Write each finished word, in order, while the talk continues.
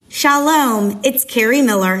Shalom, it's Carrie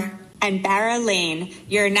Miller. And Barra Lane,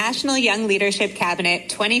 your National Young Leadership Cabinet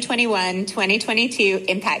 2021-2022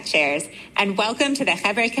 Impact Chairs. And welcome to the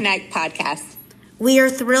Hevra Connect podcast. We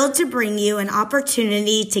are thrilled to bring you an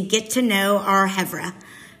opportunity to get to know our Hevra,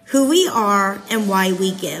 who we are and why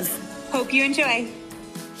we give. Hope you enjoy.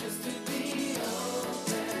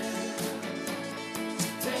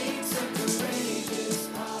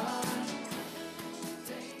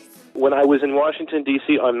 When I was in Washington,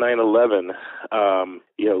 D.C. on 9/11,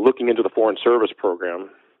 looking into the Foreign Service Program,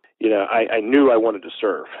 I knew I wanted to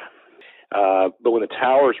serve. But when the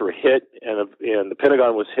towers were hit and the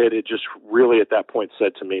Pentagon was hit, it just really at that point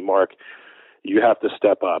said to me, Mark, you have to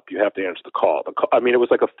step up. You have to answer the call. It was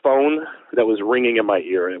like a phone that was ringing in my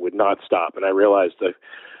ear, and it would not stop. And I realized that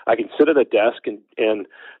I can sit at a desk and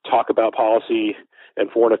talk about policy and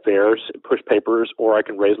foreign affairs, push papers, or I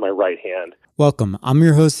can raise my right hand. Welcome. I'm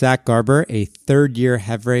your host, Zach Garber, a third-year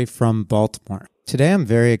Hevre from Baltimore. Today, I'm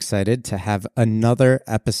very excited to have another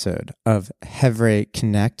episode of Hevre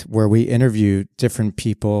Connect, where we interview different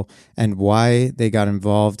people and why they got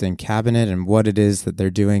involved in cabinet and what it is that they're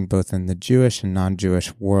doing both in the Jewish and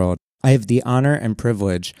non-Jewish world. I have the honor and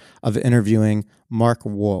privilege of interviewing Mark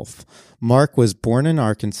Wolf. Mark was born in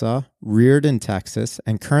Arkansas, reared in Texas,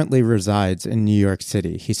 and currently resides in New York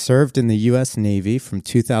City. He served in the U.S. Navy from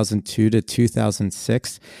 2002 to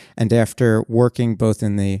 2006, and after working both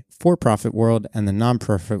in the for-profit world and the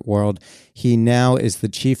nonprofit world, he now is the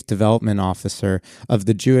Chief Development Officer of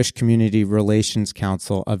the Jewish Community Relations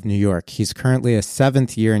Council of New York. He's currently a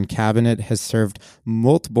seventh year in cabinet, has served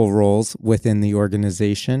multiple roles within the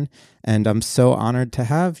organization, and I'm so honored to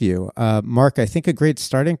have you. Mark, I think a great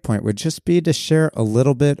starting point would just be to share a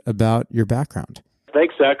little bit about your background.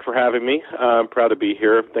 Thanks, Zach, for having me. I'm proud to be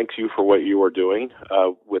here. Thanks you for what you are doing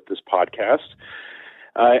with this podcast.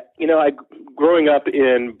 Growing up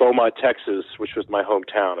in Beaumont, Texas, which was my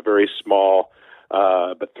hometown, a very small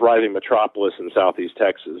but thriving metropolis in southeast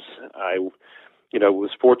Texas, I was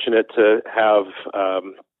fortunate to have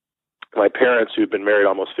my parents, who'd been married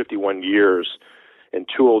almost 51 years, and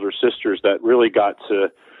two older sisters that really got to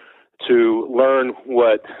learn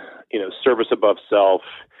what service above self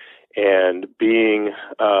and being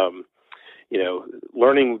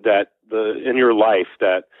learning that in your life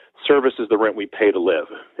that service is the rent we pay to live,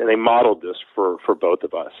 and they modeled this for both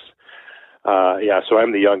of us. So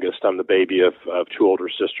I'm the youngest. I'm the baby of two older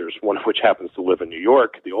sisters, one of which happens to live in New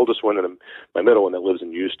York, the oldest one, and my middle one that lives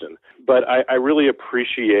in Houston. But I really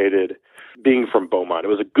appreciated being from Beaumont. It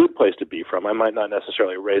was a good place to be from. I might not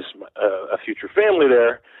necessarily raise a future family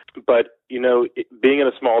there, but, being in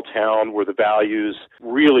a small town where the values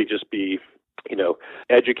really just be,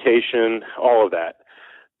 education, all of that.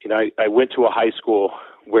 I went to a high school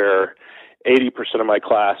where 80% of my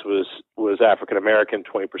class was African American,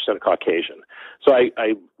 20% Caucasian. So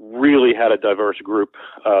I really had a diverse group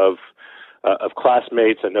of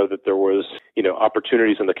classmates. I know that there was,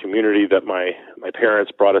 opportunities in the community that my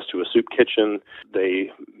parents brought us to a soup kitchen.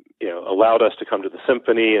 They, allowed us to come to the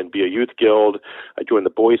symphony and be a youth guild. I joined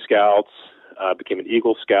the Boy Scouts, became an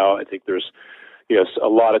Eagle Scout. I think there's, a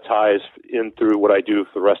lot of ties in through what I do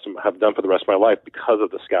have done for the rest of my life because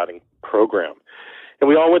of the scouting program. And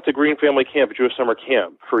we all went to Green Family Camp, a Jewish summer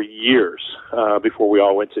camp, for years before we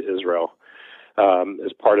all went to Israel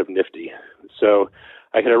as part of NIFTY. So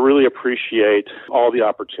I can really appreciate all the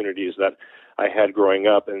opportunities that I had growing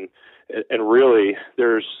up, and really,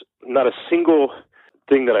 there's not a single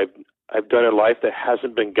thing that I've done in life that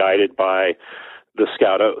hasn't been guided by the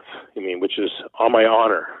Scout Oath. Which is on my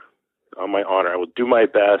honor. On my honor, I will do my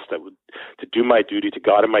best. To do my duty to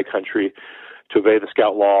God and my country, to obey the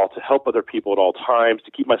Scout law, to help other people at all times,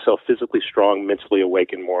 to keep myself physically strong, mentally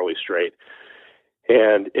awake, and morally straight.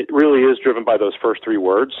 And it really is driven by those first three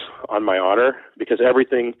words, on my honor, because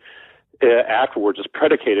everything afterwards is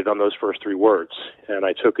predicated on those first three words. And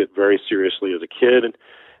I took it very seriously as a kid, and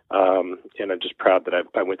I'm just proud that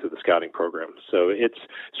I went through the scouting program. So it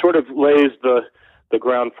sort of lays the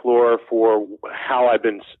ground floor for how I've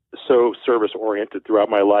been so service-oriented throughout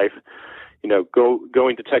my life.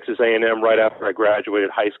 Going to Texas A&M right after I graduated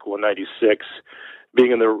high school in 96,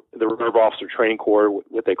 being in the Reserve Officer Training Corps,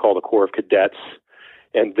 what they call the Corps of Cadets,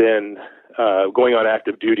 and then going on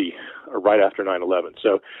active duty right after 9/11.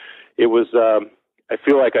 So it was, I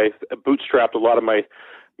feel like I bootstrapped a lot of my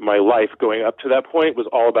life going up to that point was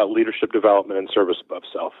all about leadership development and service above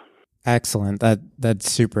self. Excellent.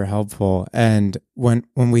 That's super helpful. And when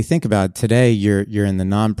we think about today, you're in the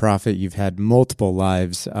nonprofit. You've had multiple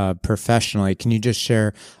lives professionally. Can you just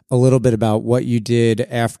share a little bit about what you did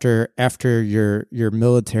after your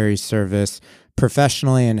military service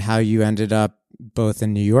professionally, and how you ended up both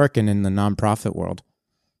in New York and in the nonprofit world.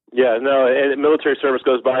 Yeah, no, and military service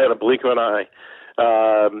goes by in a blink of an eye.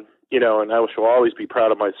 And I shall always be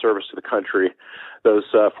proud of my service to the country. Those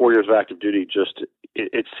 4 years of active duty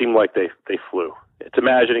it seemed like they flew. It's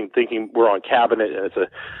thinking we're on cabinet, and it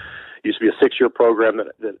used to be a 6-year program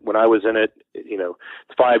that when I was in it,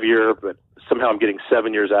 it's 5-year, but somehow I'm getting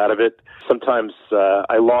 7 years out of it. Sometimes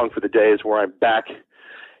I long for the days where I'm back,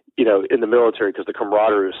 in the military, because the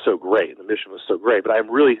camaraderie was so great, the mission was so great. But I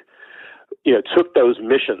really, took those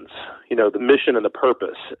missions, the mission and the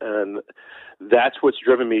purpose, and that's what's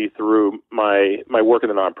driven me through my work in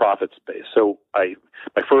the nonprofit space. So my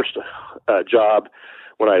first job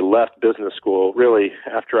when I left business school, really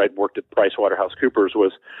after I'd worked at PricewaterhouseCoopers,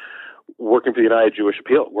 was working for the United Jewish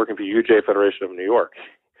Appeal, working for UJ Federation of New York.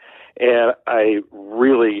 And I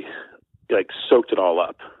really soaked it all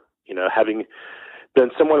up, having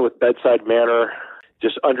been someone with bedside manner,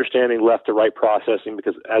 just understanding left to right processing,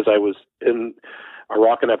 because as I was in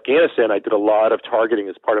Iraq and Afghanistan, I did a lot of targeting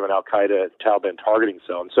as part of an Al-Qaeda Taliban targeting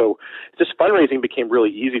cell. And so just fundraising became really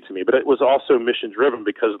easy to me, but it was also mission driven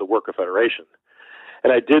because of the work of Federation.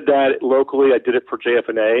 And I did that locally. I did it for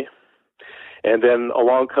JFNA. And then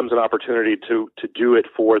along comes an opportunity to do it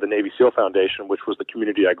for the Navy SEAL Foundation, which was the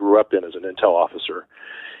community I grew up in as an intel officer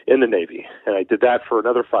in the Navy. And I did that for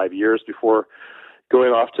another 5 years before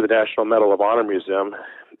going off to the National Medal of Honor Museum.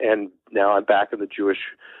 And now I'm back in the Jewish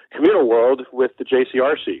communal world with the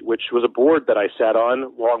JCRC, which was a board that I sat on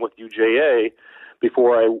along with UJA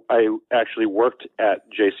before I actually worked at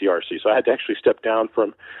JCRC. So I had to actually step down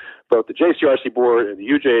from both the JCRC board and the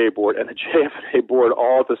UJA board and the JFNA board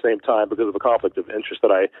all at the same time because of a conflict of interest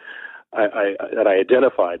that I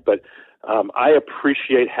identified. But I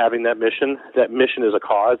appreciate having that mission. That mission is a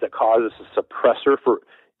cause. That cause is a suppressor for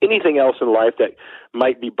anything else in life that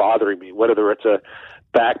might be bothering me, whether it's a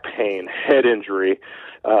back pain, head injury,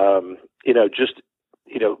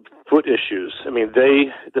 foot issues. I mean,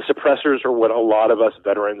 the suppressors are what a lot of us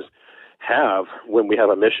veterans have when we have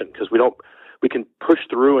a mission, because we can push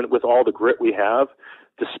through and with all the grit we have,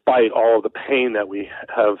 despite all of the pain that we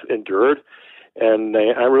have endured. And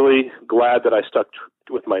I'm really glad that I stuck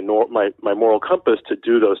with my moral compass to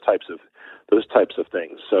do those types of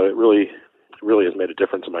things. So it really has made a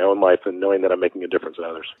difference in my own life, and knowing that I'm making a difference in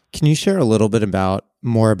others. Can you share a little bit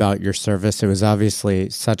more about your service? It was obviously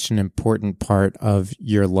such an important part of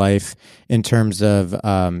your life in terms of,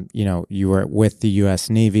 you were with the U.S.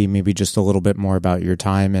 Navy. Maybe just a little bit more about your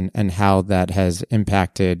time and how that has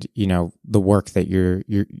impacted, the work that you're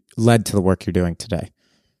led to the work you're doing today.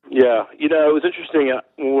 Yeah, it was interesting.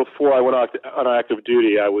 Before I went on active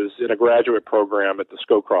duty, I was in a graduate program at the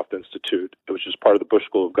Scowcroft Institute, which is part of the Bush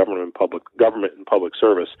School of Government and Public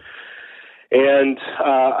Service. And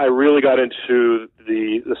I really got into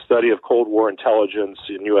the study of Cold War intelligence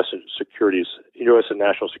in U.S. and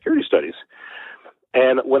national security studies.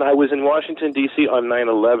 And when I was in Washington, D.C. on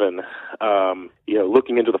 9/11,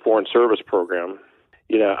 looking into the Foreign Service Program,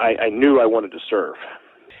 I knew I wanted to serve.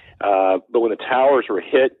 But when the towers were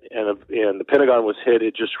hit and the Pentagon was hit,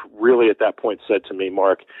 it just really at that point said to me,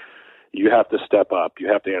 Mark, you have to step up. You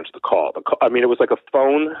have to answer the call. It was like a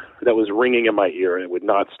phone that was ringing in my ear, and it would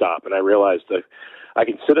not stop. And I realized that I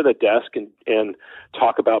can sit at a desk and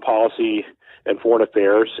talk about policy and foreign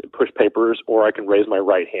affairs and push papers, or I can raise my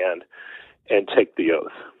right hand and take the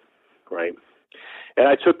oath, right? And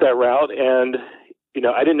I took that route, and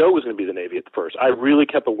I didn't know it was going to be the Navy at first. I really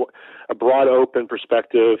kept a broad, open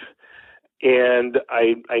perspective, and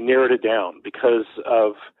I narrowed it down because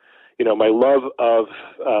of, my love of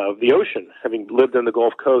the ocean, having lived in the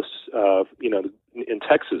Gulf Coast, in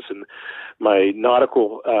Texas, and my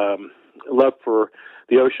nautical love for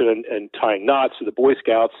the ocean and tying knots to the Boy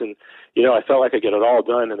Scouts. And, I felt like I get it all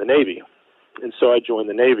done in the Navy. And so I joined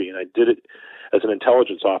the Navy, and I did it as an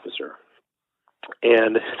intelligence officer.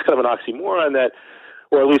 And it's kind of an oxymoron that,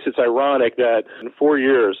 or at least it's ironic that in 4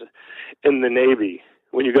 years in the Navy,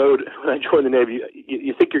 when I joined the Navy,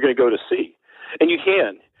 you think you're going to go to sea. And you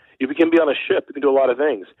can. You can be on a ship. You can do a lot of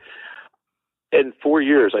things. In 4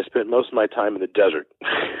 years, I spent most of my time in the desert,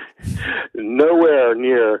 nowhere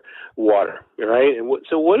near water, right? And what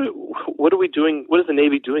are we doing? What is the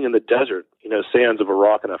Navy doing in the desert, sands of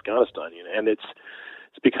Iraq and Afghanistan? And it's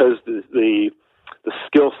because the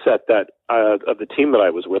skill set that of the team that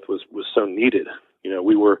I was with was so needed.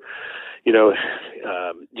 We were,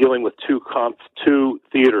 dealing with two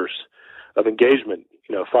theaters of engagement,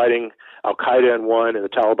 fighting Al-Qaeda in one and the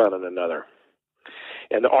Taliban in another.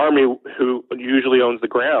 And the Army, who usually owns the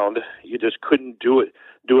ground, you just couldn't do it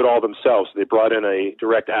all themselves. They brought in a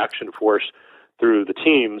direct action force through the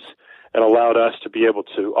teams and allowed us to be able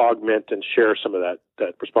to augment and share some of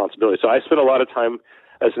that responsibility. So I spent a lot of time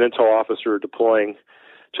as an intel officer deploying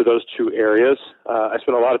to those two areas. I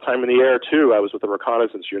spent a lot of time in the air too. I was with the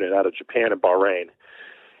reconnaissance unit out of Japan and Bahrain.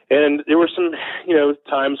 And there were some,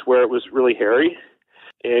 times where it was really hairy,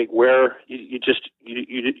 where you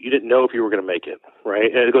didn't know if you were going to make it,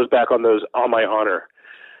 right? And it goes back on those "on my honor."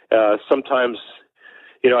 Sometimes,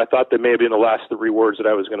 I thought that may have been the last 3 words that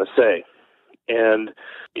I was going to say. And,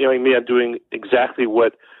 me, I'm doing exactly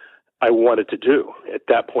what I wanted to do at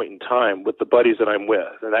that point in time with the buddies that I'm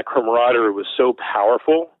with. And that camaraderie was so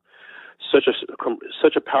powerful, such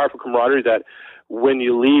a powerful camaraderie that when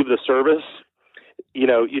you leave the service,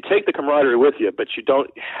 you take the camaraderie with you, but you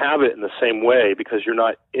don't have it in the same way because you're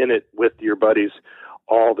not in it with your buddies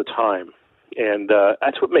all the time. And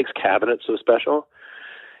that's what makes Cabinet so special.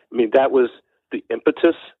 I mean, that was the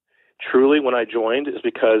impetus, truly, when I joined, is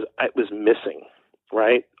because I was missing,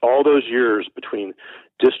 right? All those years between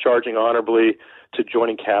discharging honorably to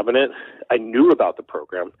joining Cabinet, I knew about the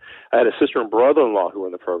program. I had a sister and brother-in-law who were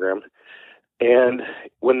in the program. And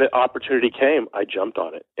when the opportunity came, I jumped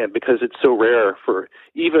on it. And because it's so rare for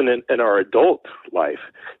even in our adult life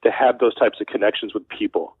to have those types of connections with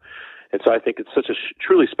people. And so I think it's such a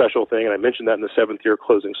truly special thing. And I mentioned that in the 7th year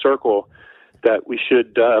closing circle, that we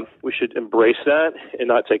should embrace that and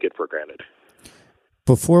not take it for granted.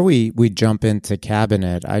 Before we jump into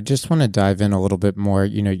Cabinet, I just want to dive in a little bit more.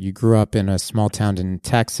 You grew up in a small town in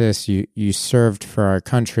Texas, you served for our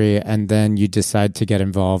country, and then you decide to get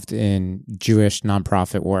involved in Jewish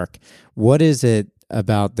nonprofit work. What is it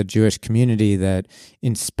about the Jewish community that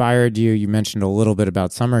inspired you? You mentioned a little bit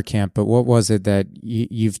about summer camp, but what was it that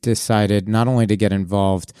you've decided not only to get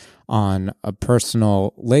involved on a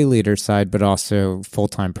personal lay leader side, but also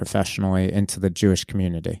full-time professionally into the Jewish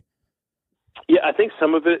community? Yeah, I think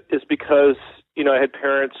some of it is because, I had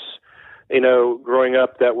parents, growing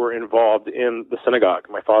up that were involved in the synagogue.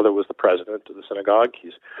 My father was the president of the synagogue.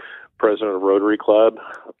 He's president of Rotary Club.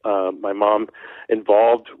 My mom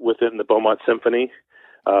involved within the Beaumont Symphony,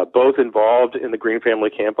 both involved in the Green Family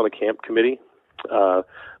Camp on the camp committee.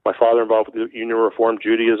 My father involved with the Union of Reform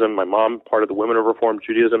Judaism. My mom part of the Women of Reform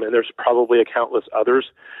Judaism. And there's probably a countless others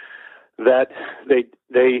that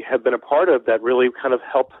they have been a part of that really kind of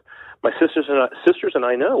help my sisters and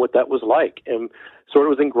I know what that was like, and sort of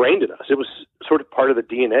was ingrained in us. It was sort of part of the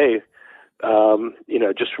DNA,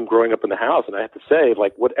 just from growing up in the house. And I have to say,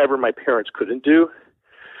 like, whatever my parents couldn't do,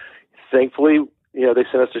 thankfully, they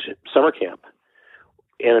sent us to summer camp,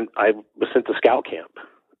 and I was sent to scout camp.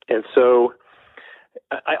 And so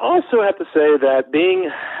I also have to say that being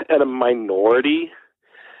at a minority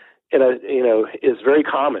is very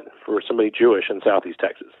common for somebody Jewish in Southeast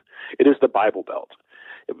Texas. It is the Bible Belt.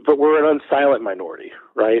 But we're an unsilent minority,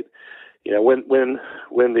 right? When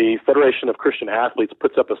the Federation of Christian Athletes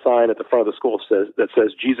puts up a sign at the front of the school that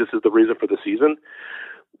says Jesus is the reason for the season,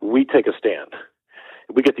 we take a stand.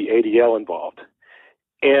 We get the ADL involved,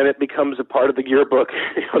 and it becomes a part of the yearbook,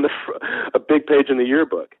 a big page in the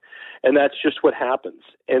yearbook, and that's just what happens.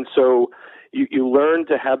 And so you learn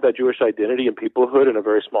to have that Jewish identity and peoplehood in a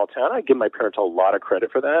very small town. I give my parents a lot of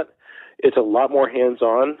credit for that. It's a lot more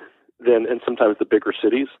hands-on than in sometimes the bigger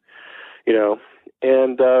cities,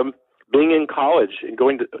 and being in college and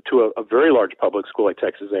going to a very large public school like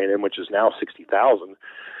Texas A&M, which is now 60,000,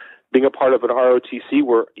 being a part of an ROTC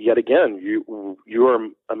where, yet again, you are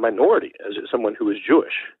a minority as someone who is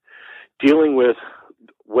Jewish, dealing with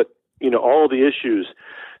all the issues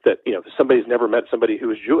that, somebody's never met somebody who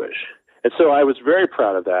is Jewish. And so I was very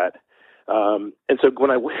proud of that. And so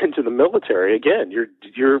when I went into the military, again,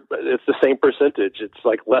 it's the same percentage. It's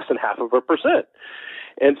like less than 0.5%.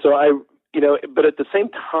 And so but at the same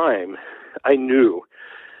time, I knew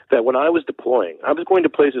that when I was deploying, I was going to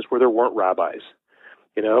places where there weren't rabbis,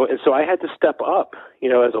 and so I had to step up,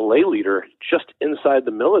 as a lay leader just inside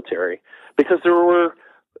the military, because there were,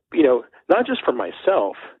 not just for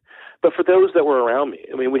myself, but for those that were around me.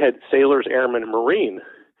 I mean, we had sailors, airmen, and Marine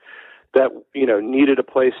that, needed a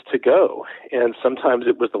place to go. And sometimes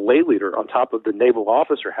it was the lay leader on top of the naval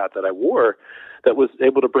officer hat that I wore that was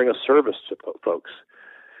able to bring a service to folks.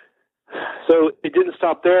 So it didn't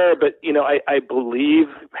stop there, but, I believe,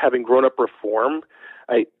 having grown up Reform,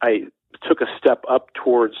 I took a step up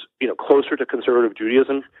towards, closer to conservative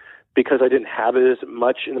Judaism because I didn't have it as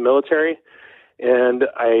much in the military. And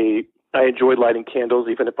I enjoyed lighting candles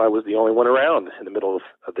even if I was the only one around in the middle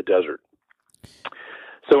of the desert.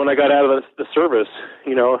 So when I got out of the service,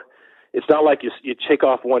 it's not like you take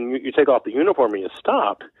off the uniform and you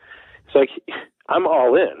stop. It's like, I'm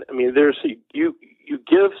all in. I mean, you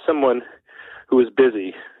give someone who is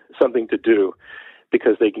busy something to do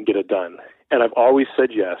because they can get it done. And I've always said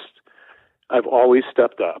yes. I've always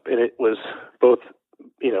stepped up, and it was both,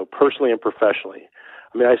 personally and professionally.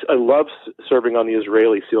 I mean, I love serving on the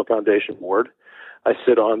Israeli SEAL Foundation board. I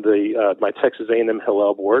sit on my Texas A&M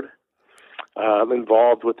Hillel board. I'm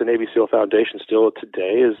involved with the Navy SEAL Foundation still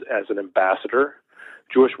today as an ambassador.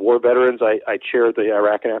 Jewish war veterans, I chair the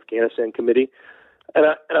Iraq and Afghanistan committee. And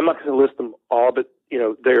I'm not going to list them all, but,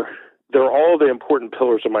 they're all the important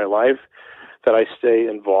pillars of my life that I stay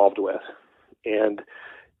involved with. And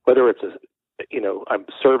whether it's I'm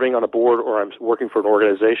serving on a board or I'm working for an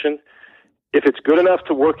organization, if it's good enough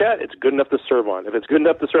to work at, it's good enough to serve on. If it's good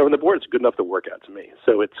enough to serve on the board, it's good enough to work at to me.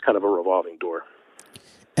 So it's kind of a revolving door.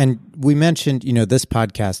 And we mentioned, this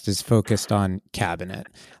podcast is focused on cabinet,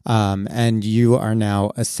 and you are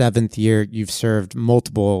now a 7th year. You've served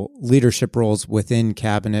multiple leadership roles within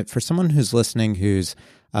cabinet. For someone who's listening who's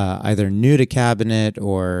either new to cabinet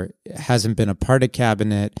or hasn't been a part of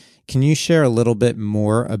cabinet, can you share a little bit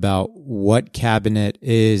more about what cabinet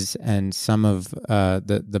is and some of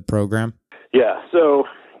the program? Yeah, so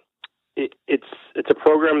it's a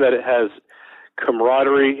program that it has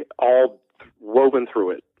camaraderie all woven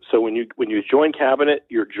through it. So when you join cabinet,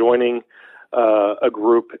 you're joining a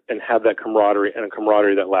group and have that camaraderie, and a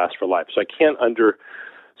camaraderie that lasts for life. So I can't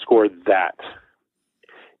underscore that.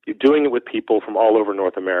 You're doing it with people from all over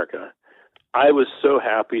North America. I was so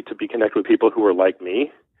happy to be connected with people who are like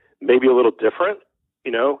me, maybe a little different.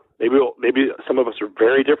 Maybe some of us are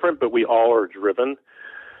very different, but we all are driven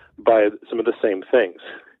by some of the same things.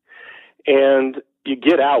 And you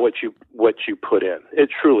get out what you put in. It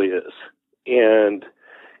truly is. And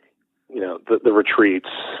the retreats,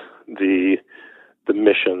 the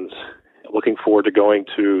missions, looking forward to going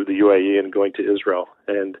to the UAE and going to Israel.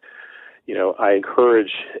 And I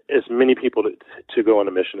encourage as many people to go on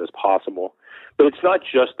a mission as possible. But it's not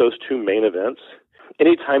just those two main events.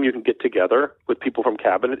 Anytime you can get together with people from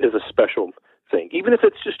cabinet is a special thing, even if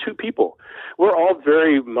it's just two people. We're all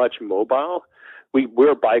very much mobile.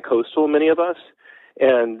 We're bi-coastal, many of us.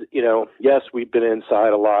 And, yes, we've been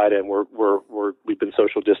inside a lot and we've been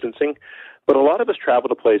social distancing, but a lot of us travel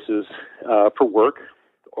to places for work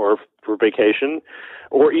or for vacation,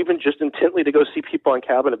 or even just intently to go see people on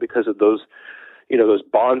cabinet because of those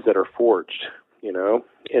bonds that are forged,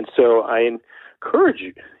 And so I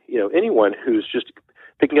encourage anyone who's just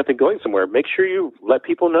picking up and going somewhere, make sure you let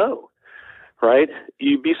people know, right?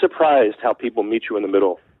 You'd be surprised how people meet you in the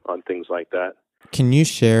middle on things like that. Can you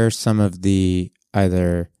share some of the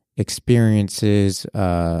either experiences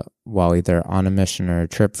while either on a mission or a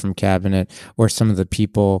trip from cabinet, or some of the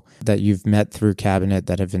people that you've met through cabinet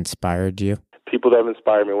that have inspired you? People that have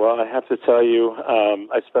inspired me. Well, I have to tell you,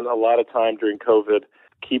 I spent a lot of time during COVID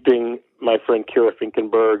keeping my friend Kira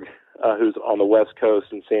Finkenberg, who's on the West Coast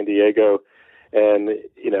in San Diego. And,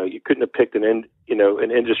 you couldn't have picked an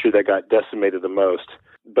industry that got decimated the most.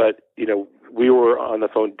 But, we were on the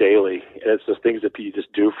phone daily, and it's just things that you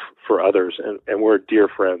just do for others, and we're dear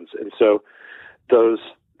friends. And so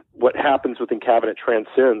what happens within cabinet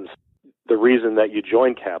transcends the reason that you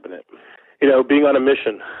join cabinet. Being on a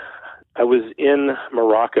mission, I was in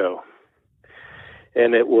Morocco,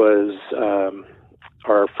 and it was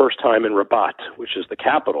our first time in Rabat, which is the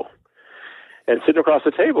capital. And sitting across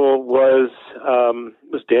the table was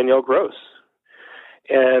Danielle Gross.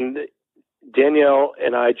 And Danielle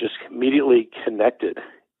and I just immediately connected,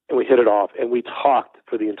 and we hit it off, and we talked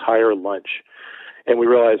for the entire lunch. And we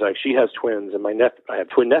realized she has twins, and I have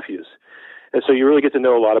twin nephews. And so you really get to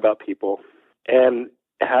know a lot about people. And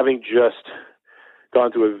having just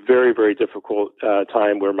gone through a very, very difficult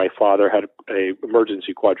time where my father had an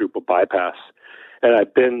emergency quadruple bypass, and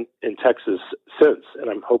I've been in Texas since, and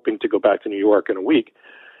I'm hoping to go back to New York in a week.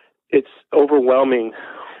 It's overwhelming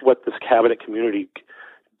what this cabinet community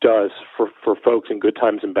does for folks in good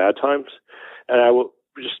times and bad times. And I will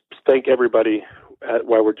just thank everybody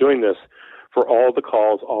while we're doing this for all the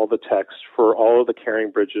calls, all the texts, for all of the caring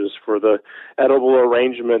bridges, for the edible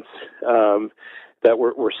arrangements that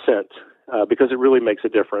were sent, because it really makes a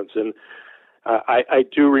difference. And I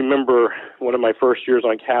do remember one of my first years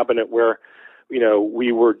on cabinet where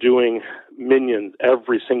we were doing minions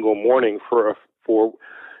every single morning for a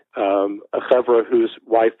chevra whose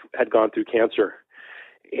wife had gone through cancer.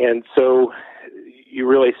 And so you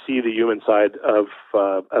really see the human side of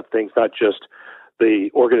things, not just the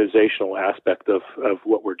organizational aspect of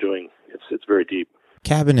what we're doing. It's very deep.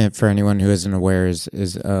 Cabinet, for anyone who isn't aware, is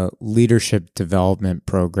a leadership development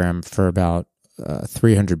program for about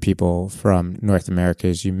 300 people from North America,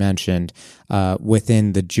 as you mentioned,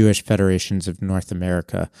 within the Jewish Federations of North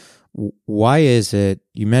America. Why is it,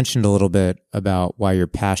 you mentioned a little bit about why you're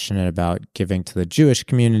passionate about giving to the Jewish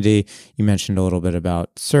community. You mentioned a little bit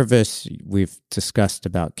about service. We've discussed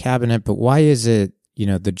about cabinet, but why is it,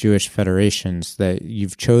 the Jewish federations that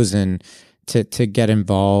you've chosen to get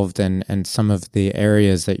involved and some of the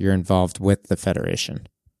areas that you're involved with the federation?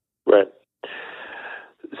 Right.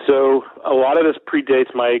 So a lot of this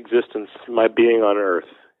predates my existence, my being on Earth.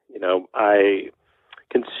 I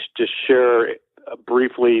can just share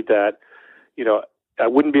briefly that, I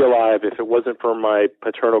wouldn't be alive if it wasn't for my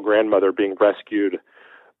paternal grandmother being rescued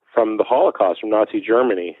from the Holocaust, from Nazi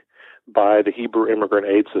Germany, by the Hebrew Immigrant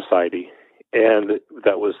Aid Society. And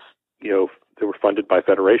that was, they were funded by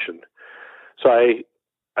Federation. So I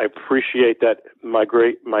appreciate that my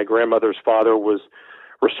grandmother's father was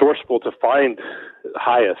resourceful to find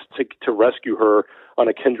Hayas to rescue her on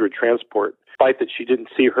a kindred transport, despite that she didn't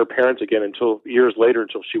see her parents again until years later,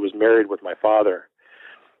 until she was married with my father.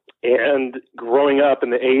 And growing up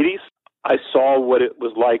in the 80s, I saw what it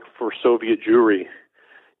was like for Soviet Jewry,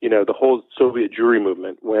 the whole Soviet Jewry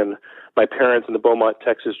movement, when my parents in the Beaumont,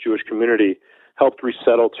 Texas Jewish community helped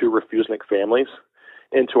resettle 2 refusnik families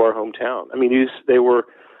into our hometown. I mean, they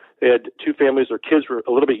had 2 families. Their kids were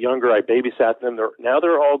a little bit younger. I babysat them. Now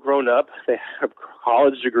they're all grown up. They have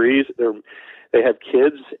college degrees. They have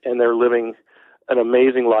kids, and they're living an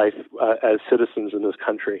amazing life as citizens in this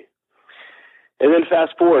country. And then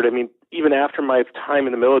fast forward, even after my time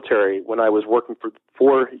in the military, when I was working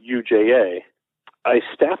for UJA, I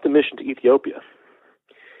staffed a mission to Ethiopia.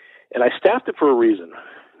 And I staffed it for a reason.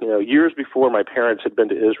 Years before, my parents had been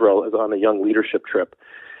to Israel on a young leadership trip,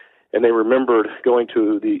 and they remembered going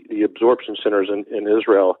to the absorption centers in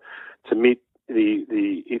Israel to meet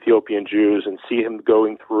the Ethiopian Jews and see him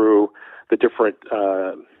going through the different,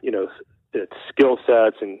 skill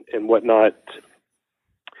sets and whatnot.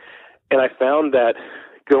 And I found that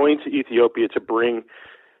going to Ethiopia to bring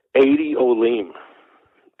 80 Olim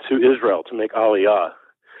to Israel to make Aliyah,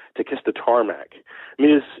 to kiss the tarmac.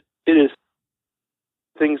 It is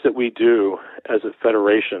things that we do as a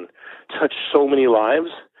federation touch so many lives.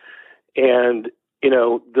 And,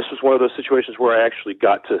 this was one of those situations where I actually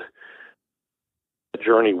got to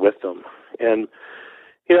journey with them. And,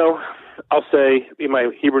 I'll say my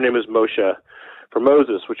Hebrew name is Moshe, for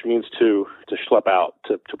Moses, which means to schlep out,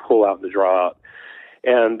 to pull out and to draw out.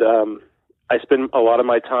 And I spend a lot of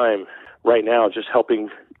my time right now just helping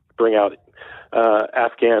bring out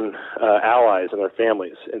Afghan allies and their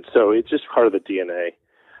families. And so it's just part of the DNA.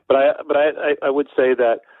 But I would say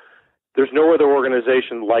that there's no other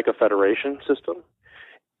organization like a federation system.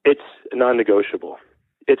 It's non-negotiable.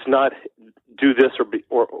 It's not do this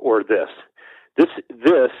or this.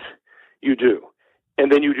 This you do,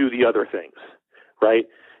 and then you do the other things. Right?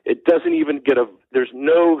 It doesn't even there's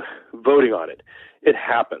no voting on it. It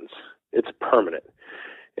happens. It's permanent.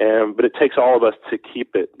 But it takes all of us to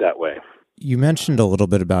keep it that way. You mentioned a little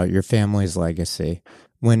bit about your family's legacy.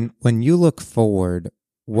 When you look forward,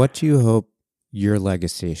 what do you hope your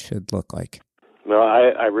legacy should look like? Well,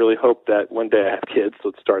 I really hope that one day I have kids.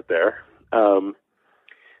 Let's start there.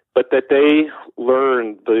 But that they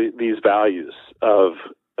learn these values of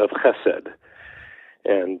chesed,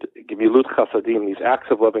 and gemilut chasadim, these acts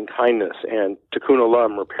of loving kindness, and tikkun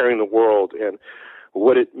olam, repairing the world, and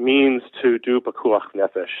what it means to do pekuach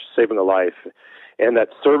nefesh, saving a life, and that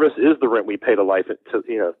service is the rent we pay to life,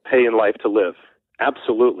 pay in life to live.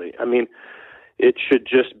 Absolutely. It should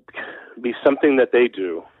just be something that they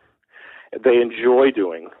do, they enjoy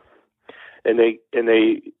doing, and they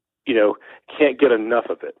can't get enough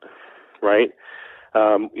of it. Right?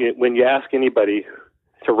 When you ask anybody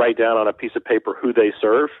to write down on a piece of paper who they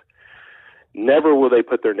serve, never will they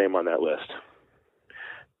put their name on that list.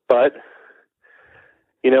 But,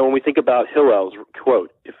 when we think about Hillel's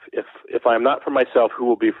quote, if I am not for myself, who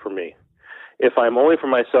will be for me? If I am only for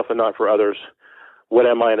myself and not for others, what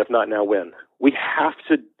am I, and if not now, when? We have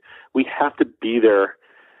to be there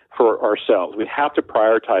for ourselves. We have to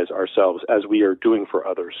prioritize ourselves as we are doing for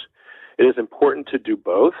others. It is important to do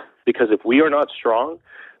both, because if we are not strong,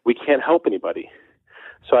 we can't help anybody.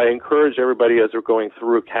 So I encourage everybody as they're going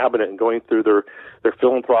through a cabinet and going through their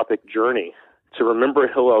philanthropic journey to remember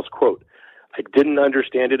Hillel's quote. I didn't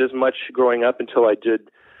understand it as much growing up until I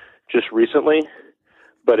did just recently,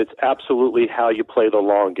 but it's absolutely how you play the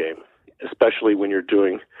long game, especially when you're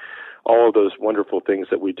doing all of those wonderful things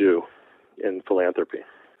that we do in philanthropy.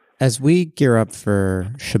 As we gear up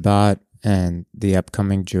for Shabbat and the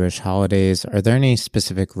upcoming Jewish holidays, are there any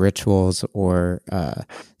specific rituals or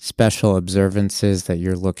special observances that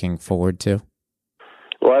you're looking forward to?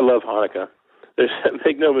 Well, I love Hanukkah.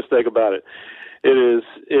 Make no mistake about it. It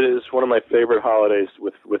is one of my favorite holidays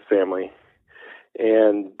with family.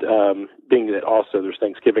 And being that also there's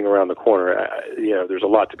Thanksgiving around the corner, there's a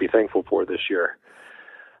lot to be thankful for this year.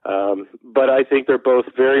 But I think they're both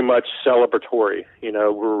very much celebratory.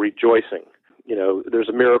 We're rejoicing. There's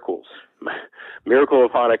miracles. Miracle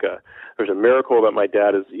of Hanukkah. There's a miracle that my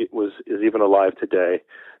dad is even alive today.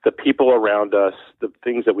 The people around us, the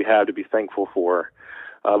things that we have to be thankful for,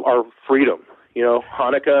 our freedom.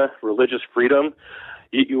 Hanukkah, religious freedom.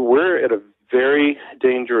 We're at a very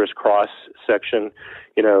dangerous crossroad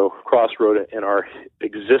in our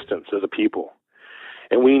existence as a people.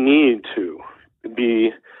 And we need to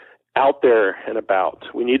be out there and about.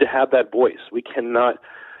 We need to have that voice. We cannot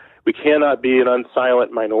be an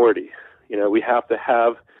unsilent minority. We have to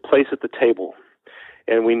have a place at the table.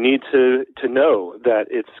 And we need to know that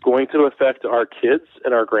it's going to affect our kids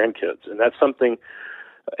and our grandkids. And that's something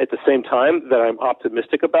at the same time that I'm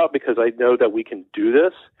optimistic about, because I know that we can do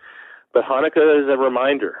this. But Hanukkah is a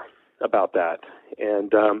reminder about that.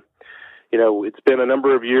 And, it's been a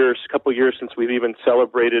couple of years since we've even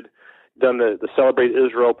done the Celebrate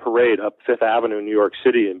Israel parade up Fifth Avenue in New York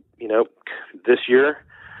City. And, this year,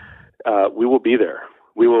 we will be there.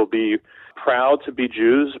 We will be proud to be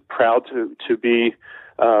Jews, proud to be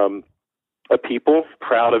a people,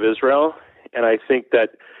 proud of Israel. And I think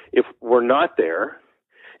that if we're not there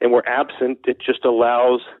and we're absent, it just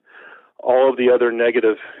allows all of the other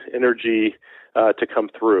negative energy to come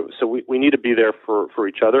through. So we need to be there for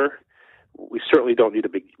each other. We certainly don't need to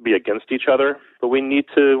be against each other, but we need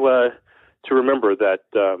to remember that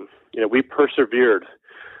we persevered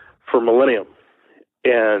for millennium,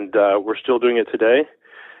 and we're still doing it today,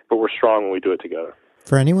 but we're strong when we do it together.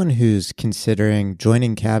 For anyone who's considering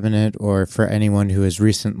joining Cabinet, or for anyone who has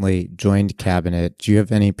recently joined Cabinet, do you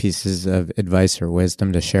have any pieces of advice or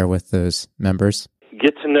wisdom to share with those members?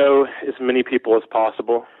 Get to know as many people as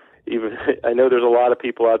possible. Even I know there's a lot of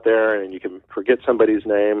people out there, and you can forget somebody's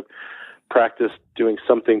name. Practice doing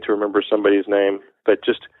something to remember somebody's name, but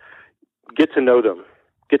just get to know them.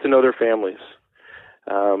 Get to know their families.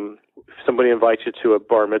 If somebody invites you to a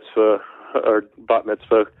bar mitzvah or bat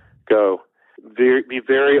mitzvah, go. Be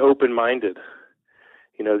very open-minded.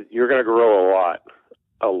 You're going to grow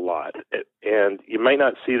a lot. And you might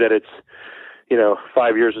not see that it's,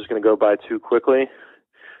 5 years is going to go by too quickly,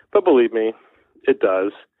 but believe me, it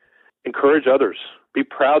does. Encourage others. Be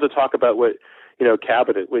proud to talk about what,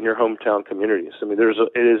 Cabinet in your hometown communities. I mean,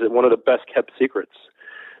 it is one of the best kept secrets.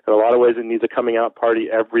 In a lot of ways, it needs a coming out party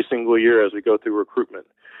every single year as we go through recruitment.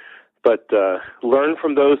 But learn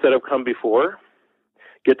from those that have come before.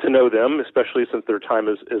 Get to know them, especially since their time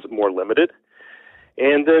is more limited.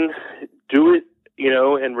 And then do it,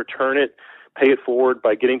 and return it, pay it forward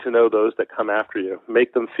by getting to know those that come after you.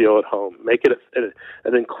 Make them feel at home. Make it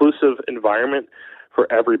an inclusive environment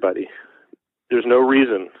for everybody. There's no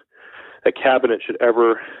reason a Cabinet should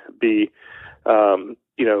ever be,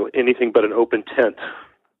 anything but an open tent,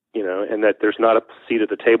 and that there's not a seat at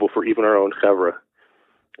the table for even our own chevra.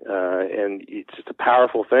 And it's just a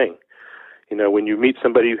powerful thing. When you meet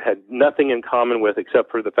somebody you had nothing in common with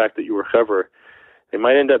except for the fact that you were chevra, they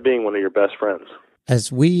might end up being one of your best friends.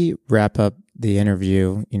 As we wrap up the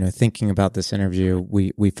interview, thinking about this interview,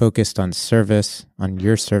 we focused on service, on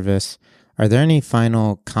your service. Are there any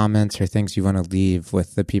final comments or things you want to leave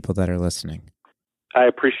with the people that are listening? I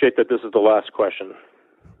appreciate that this is the last question.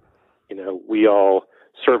 We all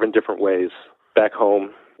serve in different ways back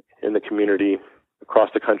home, in the community, across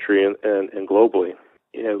the country, and globally.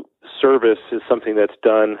 Service is something that's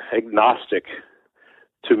done agnostic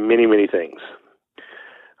to many, many things.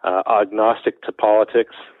 Agnostic to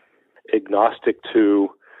politics, agnostic to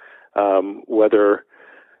whether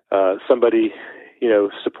somebody,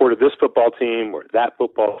 supported this football team or that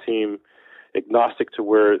football team, agnostic to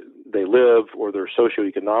where they live or their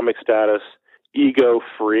socioeconomic status,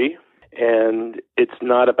 ego-free, and it's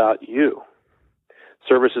not about you.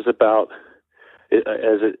 Service is about,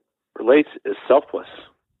 as it relates, is selfless.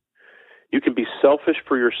 You can be selfish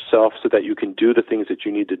for yourself so that you can do the things that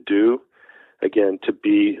you need to do, again, to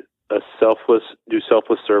be do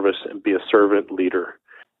selfless service and be a servant leader.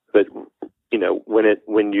 But,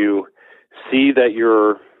 when you see that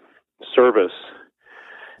your service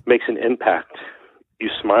makes an impact, you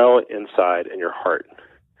smile inside in your heart.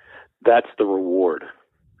 That's the reward.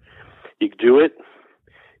 You do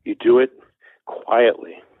it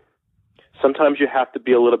quietly. Sometimes you have to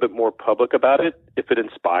be a little bit more public about it if it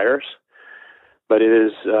inspires, but it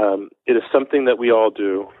is something that we all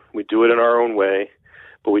do. We do it in our own way,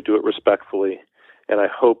 but we do it respectfully. And I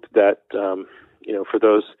hope that, for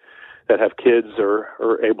those that have kids or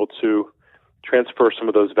are able to transfer some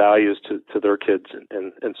of those values to their kids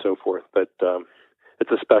and so forth. But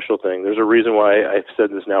it's a special thing. There's a reason why I've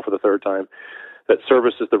said this now for the third time, that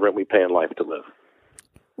service is the rent we pay in life to live.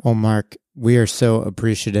 Well, Mark, we are so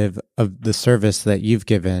appreciative of the service that you've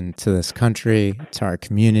given to this country, to our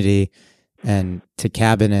community, and to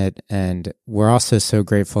Cabinet. And we're also so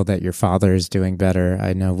grateful that your father is doing better.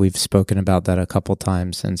 I know we've spoken about that a couple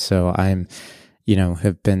times. And so I'm,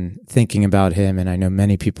 have been thinking about him. And I know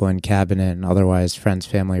many people in Cabinet and otherwise friends,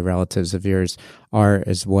 family, relatives of yours are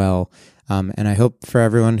as well. And I hope for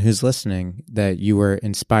everyone who's listening that you were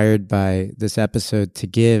inspired by this episode to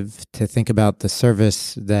think about the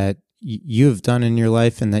service that you've done in your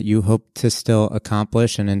life and that you hope to still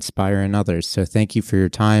accomplish and inspire in others. So thank you for your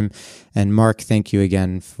time. And Mark, thank you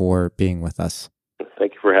again for being with us.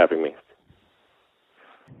 Thank you for having me.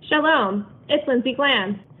 Shalom, it's Lindsay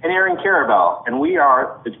Glam. And Aaron Carabell, and we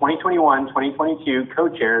are the 2021-2022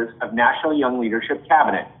 co-chairs of National Young Leadership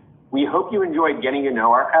Cabinet. We hope you enjoyed getting to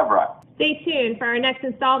know our Hevra. Stay tuned for our next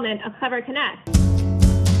installment of Clever Connect.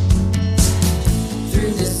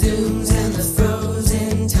 Through the Zooms and the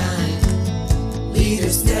frozen time,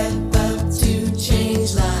 leaders step by